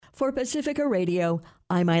For Pacifica Radio,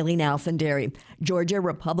 I'm Eileen Alfandary. Georgia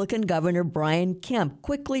Republican Governor Brian Kemp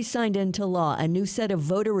quickly signed into law a new set of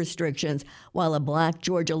voter restrictions while a black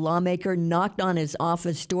Georgia lawmaker knocked on his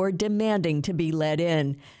office door demanding to be let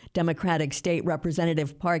in. Democratic State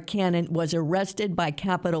Representative Park Cannon was arrested by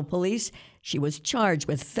Capitol Police. She was charged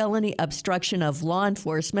with felony obstruction of law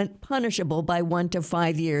enforcement, punishable by 1 to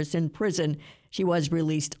 5 years in prison. She was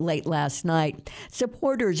released late last night.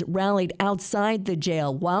 Supporters rallied outside the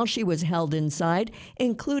jail while she was held inside,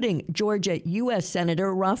 including Georgia U.S.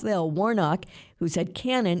 Senator Raphael Warnock, who said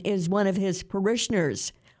Cannon is one of his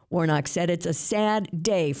parishioners. Warnock said it's a sad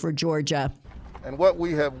day for Georgia. And what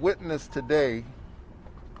we have witnessed today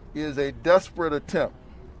is a desperate attempt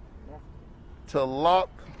to lock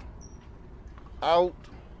out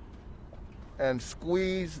and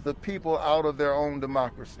squeeze the people out of their own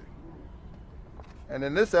democracy. And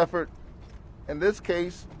in this effort, in this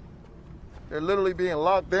case, they're literally being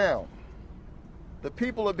locked down. The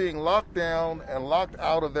people are being locked down and locked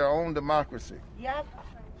out of their own democracy. Yep.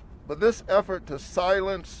 But this effort to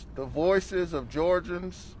silence the voices of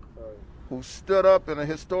Georgians who stood up in a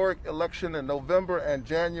historic election in November and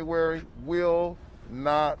January will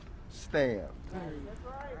not stand.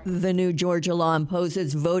 The new Georgia law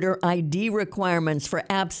imposes voter ID requirements for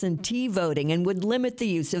absentee voting and would limit the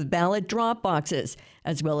use of ballot drop boxes,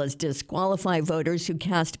 as well as disqualify voters who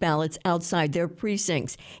cast ballots outside their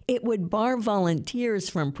precincts. It would bar volunteers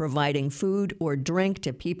from providing food or drink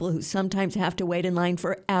to people who sometimes have to wait in line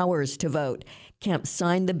for hours to vote. Kemp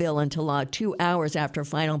signed the bill into law 2 hours after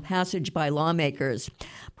final passage by lawmakers.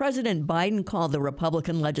 President Biden called the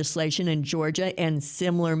Republican legislation in Georgia and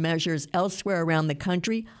similar measures elsewhere around the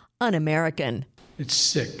country un-American. It's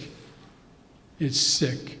sick. It's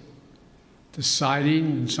sick. Deciding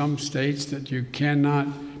in some states that you cannot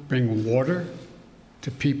bring water to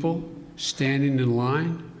people standing in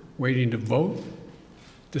line, waiting to vote.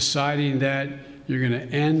 Deciding that you're going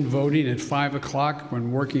to end voting at 5 o'clock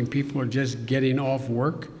when working people are just getting off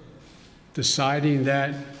work. Deciding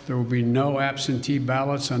that there will be no absentee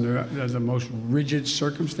ballots under the most rigid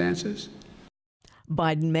circumstances.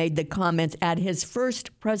 Biden made the comments at his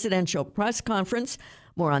first presidential press conference.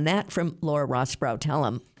 More on that from Laura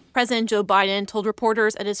Ross-Brow-Telem. President Joe Biden told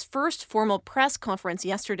reporters at his first formal press conference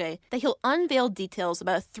yesterday that he'll unveil details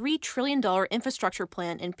about a $3 trillion infrastructure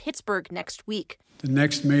plan in Pittsburgh next week. The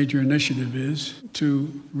next major initiative is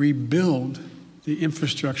to rebuild the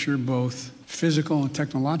infrastructure, both physical and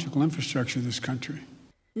technological infrastructure of this country.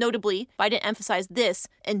 Notably, Biden emphasized this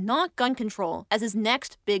and not gun control as his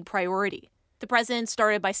next big priority. The president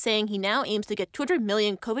started by saying he now aims to get 200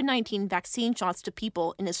 million COVID-19 vaccine shots to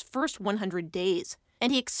people in his first 100 days.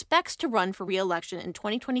 And he expects to run for re-election in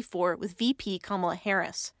 2024 with VP Kamala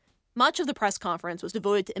Harris. Much of the press conference was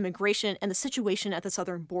devoted to immigration and the situation at the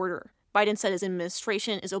southern border. Biden said his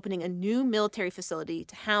administration is opening a new military facility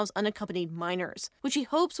to house unaccompanied minors, which he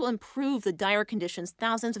hopes will improve the dire conditions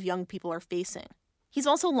thousands of young people are facing. He's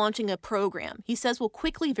also launching a program he says will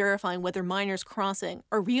quickly verify whether minors crossing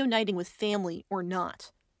are reuniting with family or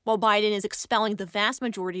not. While Biden is expelling the vast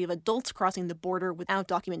majority of adults crossing the border without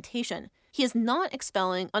documentation, he is not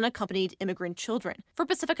expelling unaccompanied immigrant children. For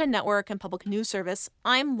Pacifica Network and Public News Service,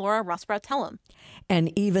 I'm Laura Ross-Brow-Telem.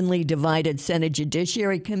 An evenly divided Senate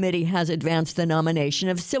Judiciary Committee has advanced the nomination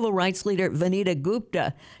of civil rights leader Vanita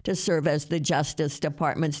Gupta to serve as the Justice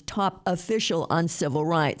Department's top official on civil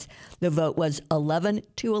rights. The vote was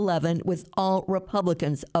 11-11, with all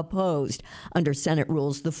Republicans opposed. Under Senate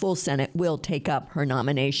rules, the full Senate will take up her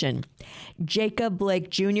nomination. Jacob Blake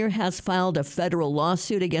Jr. has filed a federal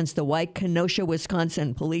lawsuit against the white Kenosha,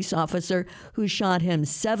 Wisconsin police officer who shot him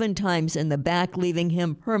 7 times in the back, leaving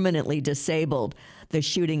him permanently disabled. The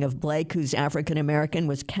shooting of Blake, who's African-American,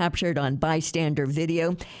 was captured on bystander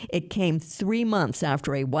video. It came 3 months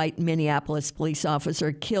after a white Minneapolis police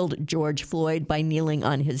officer killed George Floyd by kneeling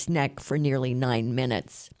on his neck for nearly 9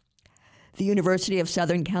 minutes. The University of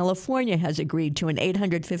Southern California has agreed to an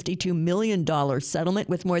 $852 million settlement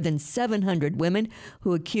with more than 700 women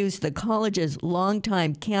who accused the college's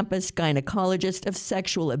longtime campus gynecologist of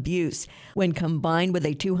sexual abuse. When combined with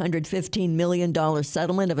a $215 million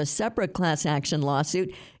settlement of a separate class action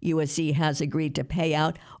lawsuit, USC has agreed to pay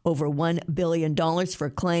out over $1 billion for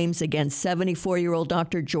claims against 74-year-old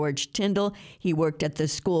Dr. George Tyndall. He worked at the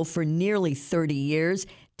school for nearly 30 years.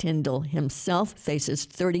 Tyndall himself faces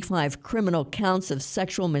 35 criminal counts of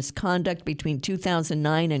sexual misconduct between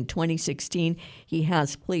 2009 and 2016. He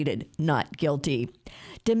has pleaded not guilty.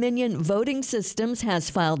 Dominion Voting Systems has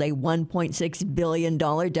filed a $1.6 billion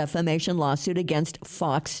defamation lawsuit against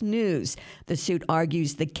Fox News. The suit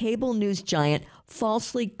argues the cable news giant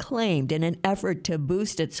falsely claimed in an effort to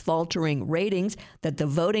boost its faltering ratings that the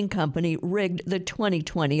voting company rigged the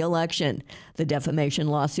 2020 election. The defamation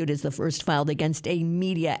lawsuit is the first filed against a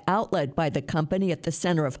media outlet by the company at the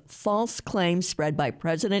center of false claims spread by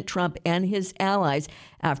President Trump and his allies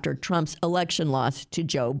after Trump's election loss to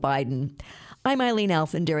Joe Biden. I'm Eileen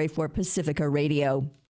Alfandary for Pacifica Radio.